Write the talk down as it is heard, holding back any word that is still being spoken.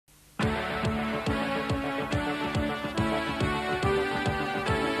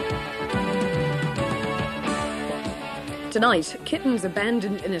Tonight, kittens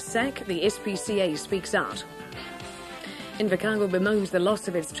abandoned in a sack, the SPCA speaks out. Invercargill bemoans the loss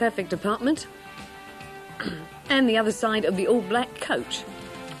of its traffic department. And the other side of the all-black coach.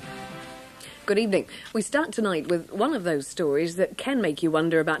 Good evening. We start tonight with one of those stories that can make you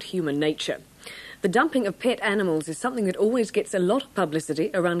wonder about human nature. The dumping of pet animals is something that always gets a lot of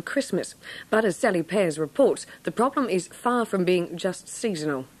publicity around Christmas. But as Sally Pears reports, the problem is far from being just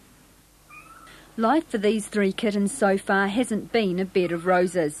seasonal. Life for these 3 kittens so far hasn't been a bed of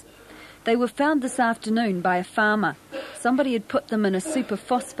roses. They were found this afternoon by a farmer. Somebody had put them in a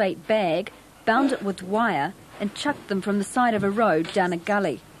superphosphate bag, bound it with wire and chucked them from the side of a road down a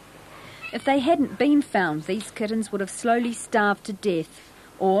gully. If they hadn't been found, these kittens would have slowly starved to death,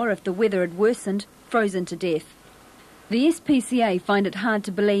 or, if the weather had worsened, frozen to death. The SPCA find it hard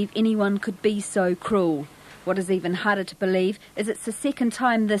to believe anyone could be so cruel. What is even harder to believe is it's the second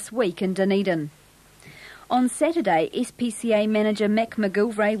time this week in Dunedin. On Saturday, SPCA manager Mac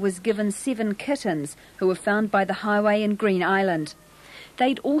McGilvray was given 7 kittens who were found by the highway in Green Island.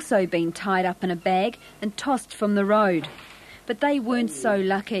 They'd also been tied up in a bag and tossed from the road. But they weren't so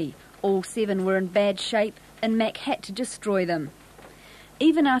lucky. All 7 were in bad shape and Mac had to destroy them.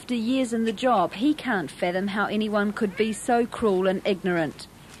 Even after years in the job, he can't fathom how anyone could be so cruel and ignorant.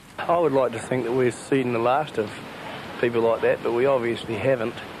 I would like to think that we've seen the last of people like that, but we obviously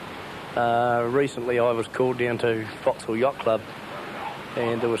haven't. Recently I was called down to Vauxhall Yacht Club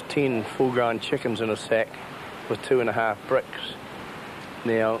and there was 10 full-grown chickens in a sack with 2.5 bricks.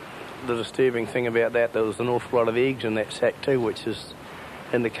 Now, the disturbing thing about that, there was an awful lot of eggs in that sack too, which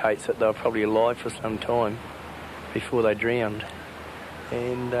indicates that they were probably alive for some time before they drowned.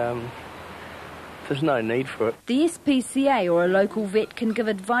 And there's no need for it. The SPCA or a local vet can give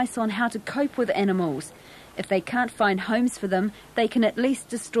advice on how to cope with animals. If they can't find homes for them, they can at least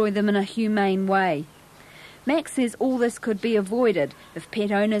destroy them in a humane way. Max says all this could be avoided if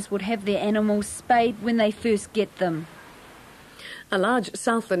pet owners would have their animals spayed when they first get them. A large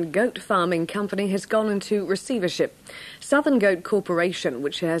Southland goat farming company has gone into receivership. Southern Goat Corporation,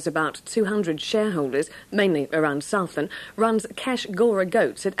 which has about 200 shareholders, mainly around Southland, runs Cash Gora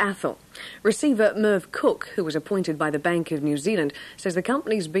Goats at Athol. Receiver Merv Cook, who was appointed by the Bank of New Zealand, says the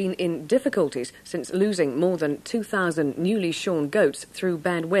company's been in difficulties since losing more than 2,000 newly shorn goats through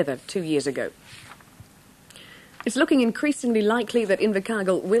bad weather 2 years ago. It's looking increasingly likely that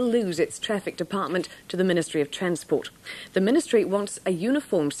Invercargill will lose its traffic department to the Ministry of Transport. The ministry wants a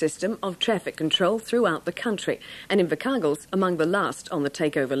uniform system of traffic control throughout the country, and Invercargill's among the last on the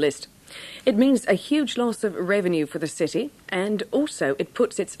takeover list. It means a huge loss of revenue for the city, and also it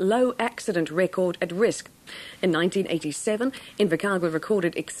puts its low accident record at risk. In 1987, Invercargill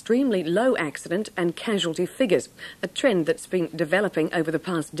recorded extremely low accident and casualty figures, a trend that's been developing over the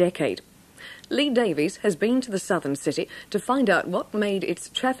past decade. Lee Davies has been to the southern city to find out what made its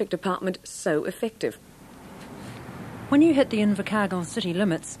traffic department so effective. When you hit the Invercargill city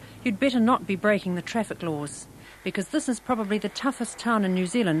limits, you'd better not be breaking the traffic laws, because this is probably the toughest town in New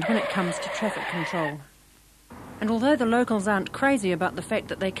Zealand when it comes to traffic control. And although the locals aren't crazy about the fact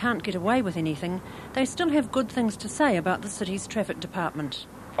that they can't get away with anything, they still have good things to say about the city's traffic department.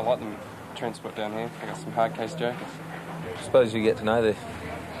 I like the transport down here. I got some hard case jokers. I suppose you get to know the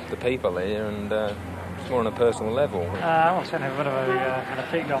people there and it's more on a personal level. Well, it's going to have a bit of an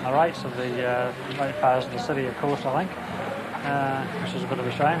effect on the rates of the ratepayers of the city, of course, I think, which is a bit of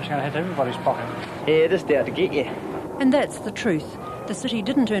a shame. It's going to hit everybody's pocket. Yeah, just out to get you. And that's the truth. The city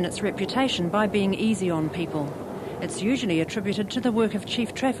didn't earn its reputation by being easy on people. It's usually attributed to the work of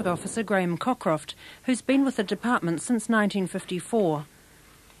Chief Traffic Officer Graham Cockcroft, who's been with the department since 1954.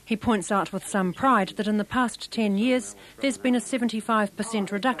 He points out with some pride that in the past 10 years, there's been a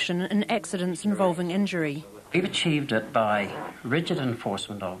 75% reduction in accidents involving injury. We've achieved it by rigid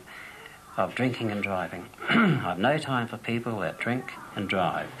enforcement of drinking and driving. I've no time for people that drink and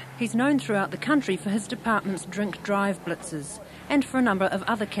drive. He's known throughout the country for his department's drink-drive blitzes and for a number of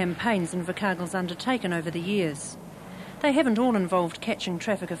other campaigns Invercargill's undertaken over the years. They haven't all involved catching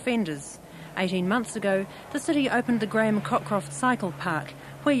traffic offenders. 18 months ago, the city opened the Graham Cockcroft Cycle Park,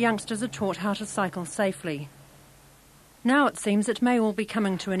 where youngsters are taught how to cycle safely. Now it seems it may all be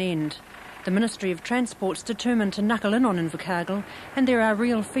coming to an end. The Ministry of Transport's determined to knuckle in on Invercargill, and there are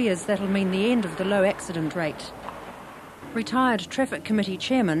real fears that'll mean the end of the low accident rate. Retired Traffic Committee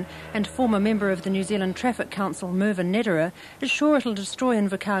Chairman and former member of the New Zealand Traffic Council, Mervyn Nederer, is sure it'll destroy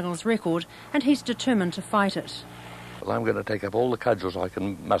Invercargill's record, and he's determined to fight it. Well, I'm going to take up all the cudgels I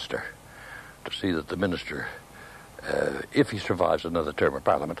can muster to see that the Minister, if he survives another term of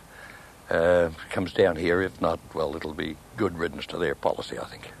Parliament, comes down here. If not, well, it'll be good riddance to their policy, I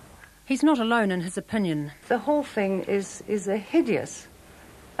think. He's not alone in his opinion. The whole thing is a hideous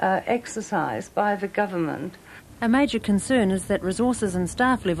exercise by the government. A major concern is that resources and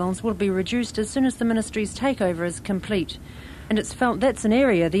staff levels will be reduced as soon as the ministry's takeover is complete, and it's felt that's an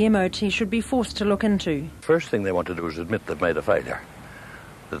area the MOT should be forced to look into. First thing they want to do is admit they've made a failure,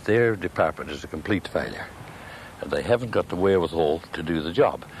 that their department is a complete failure, and they haven't got the wherewithal to do the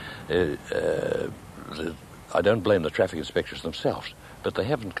job. I don't blame the traffic inspectors themselves, but they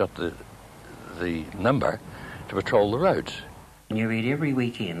haven't got the number to patrol the roads. You read every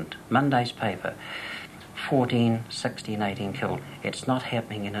weekend, Monday's paper, 14, 16, 18 killed. It's not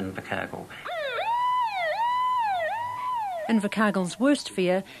happening in Invercargill. Invercargill's worst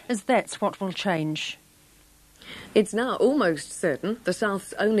fear is that's what will change. It's now almost certain the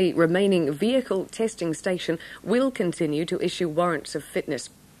South's only remaining vehicle testing station will continue to issue warrants of fitness.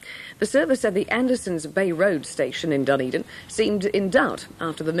 The service at the Andersons Bay Road station in Dunedin seemed in doubt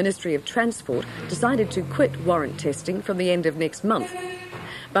after the Ministry of Transport decided to quit warrant testing from the end of next month.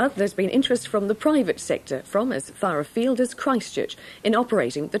 But there's been interest from the private sector, from as far afield as Christchurch, in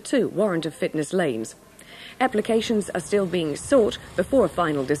operating the 2 warrant of fitness lanes. Applications are still being sought before a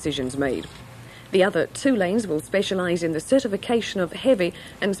final decision's made. The other 2 lanes will specialise in the certification of heavy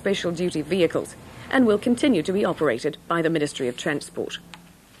and special duty vehicles and will continue to be operated by the Ministry of Transport.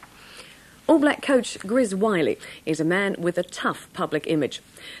 All Black coach Griz Wiley is a man with a tough public image.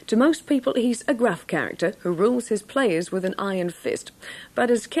 To most people, he's a gruff character who rules his players with an iron fist.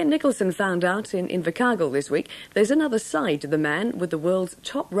 But as Ken Nicholson found out in Invercargill this week, there's another side to the man with the world's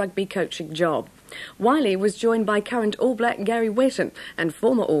top rugby coaching job. Wiley was joined by current All Black Gary Whetton and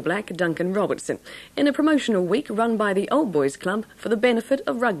former All Black Duncan Robertson in a promotional week run by the Old Boys Club for the benefit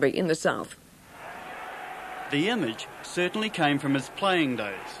of rugby in the South. The image certainly came from his playing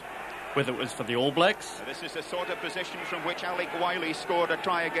days. Whether it was for the All Blacks. This is the sort of position from which Alec Wiley scored a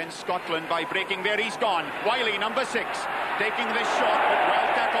try against Scotland by breaking there. He's gone. Wiley, number 6, taking this shot, but well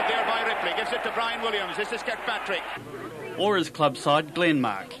tackled there by Ripley. Gives it to Brian Williams. This is Kirkpatrick. Or his club side,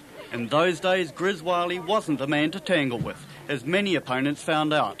 Glenmark. In those days, Griz Wiley wasn't the man to tangle with, as many opponents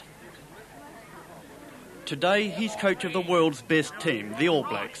found out. Today, he's coach of the world's best team, the All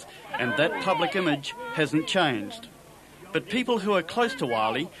Blacks, and that public image hasn't changed. But people who are close to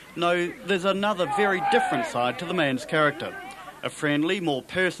Wiley know there's another very different side to the man's character. A friendly, more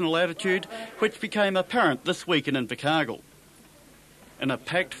personal attitude which became apparent this week in Invercargill. In a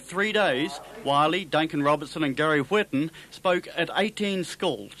packed 3 days, Wiley, Duncan Robertson and Gary Whetton spoke at 18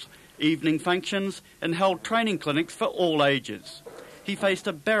 schools, evening functions and held training clinics for all ages. He faced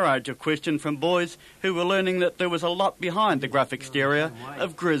a barrage of questions from boys who were learning that there was a lot behind the gruff exterior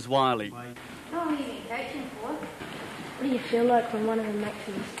of Griz Wiley. How long have you been coaching for? What do you feel like when one of them makes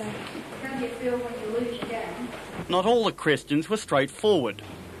a mistake? How do you feel when you lose your game? Not all the questions were straightforward.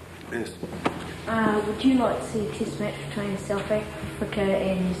 Yes. Would you like to see a test match between South Africa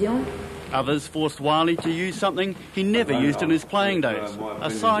and New Zealand? Others forced Wiley to use something he never used in his playing days, a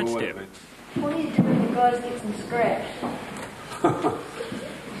sidestep. What do you do when the guys get some scratch?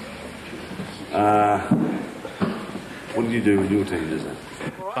 What do you do when your team does that?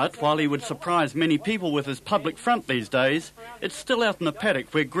 But while he would surprise many people with his public front these days, it's still out in the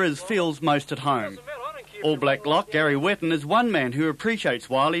paddock where Griz feels most at home. All Black lock Gary Whetton is one man who appreciates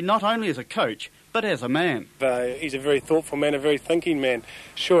Wiley not only as a coach, but as a man. He's a very thoughtful man, a very thinking man.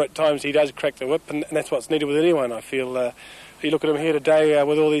 Sure, at times he does crack the whip, and that's what's needed with anyone, I feel. If you look at him here today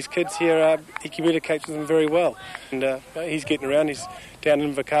with all these kids here, he communicates with them very well. And he's getting around. He's down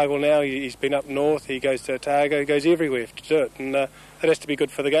in Invercargill now. He's been up north. He goes to Otago. He goes everywhere to do it. And that has to be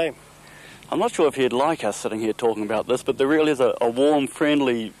good for the game. I'm not sure if he'd like us sitting here talking about this, but there really is a warm,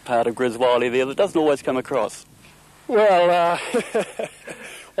 friendly part of Griz Wiley there that doesn't always come across. Well,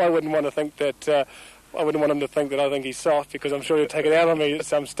 I wouldn't want to think that... I wouldn't want him to think that I think he's soft, because I'm sure he'll take it out on me at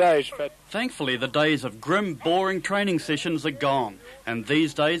some stage. But thankfully, the days of grim, boring training sessions are gone, and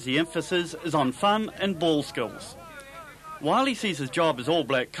these days the emphasis is on fun and ball skills. Wiley sees his job as All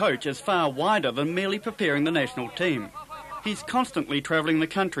Black coach as far wider than merely preparing the national team. He's constantly travelling the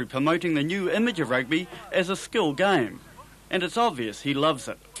country promoting the new image of rugby as a skill game, and it's obvious he loves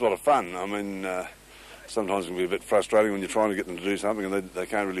it. It's a lot of fun. I mean, sometimes it can be a bit frustrating when you're trying to get them to do something and they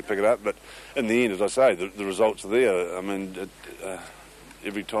can't really pick it up, but in the end, as I say, the results are there. I mean,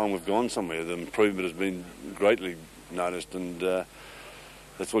 every time we've gone somewhere, the improvement has been greatly noticed, and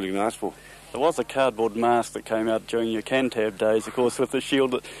that's all you can ask for. There was a cardboard mask that came out during your Cantab days, of course, with the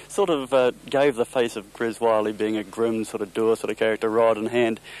shield that sort of gave the face of Griz Wiley being a grim sort of doer sort of character, rod in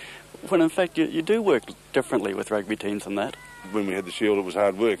hand, when in fact you do work differently with rugby teams than that. When we had the shield, it was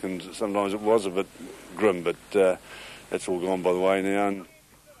hard work, and sometimes it was a bit grim, but that's all gone by the way now. And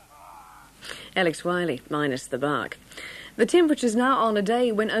Alex Wiley, minus the bark. The temperature's now on a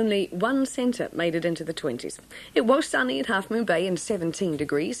day when only one centre made it into the 20s. It was sunny at Half Moon Bay and 17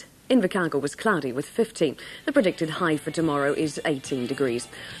 degrees. Invercargill was cloudy with 15. The predicted high for tomorrow is 18 degrees.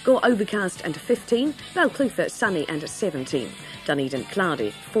 Gore overcast and 15. Balclutha sunny and 17. Dunedin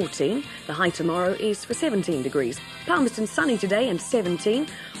cloudy, 14. The high tomorrow is for 17 degrees. Palmerston sunny today and 17.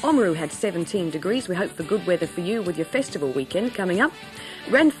 Oamaru had 17 degrees. We hope for good weather for you with your festival weekend coming up.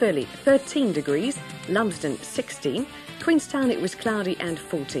 Ranfurly, 13 degrees. Lumsden, 16. Queenstown, it was cloudy and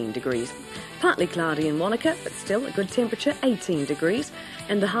 14 degrees. Partly cloudy in Wanaka, but still a good temperature, 18 degrees.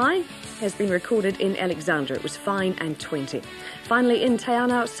 And the high has been recorded in Alexandra. It was fine and 20. Finally in Te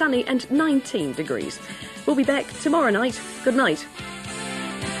Anau, sunny and 19 degrees. We'll be back tomorrow night. Good night.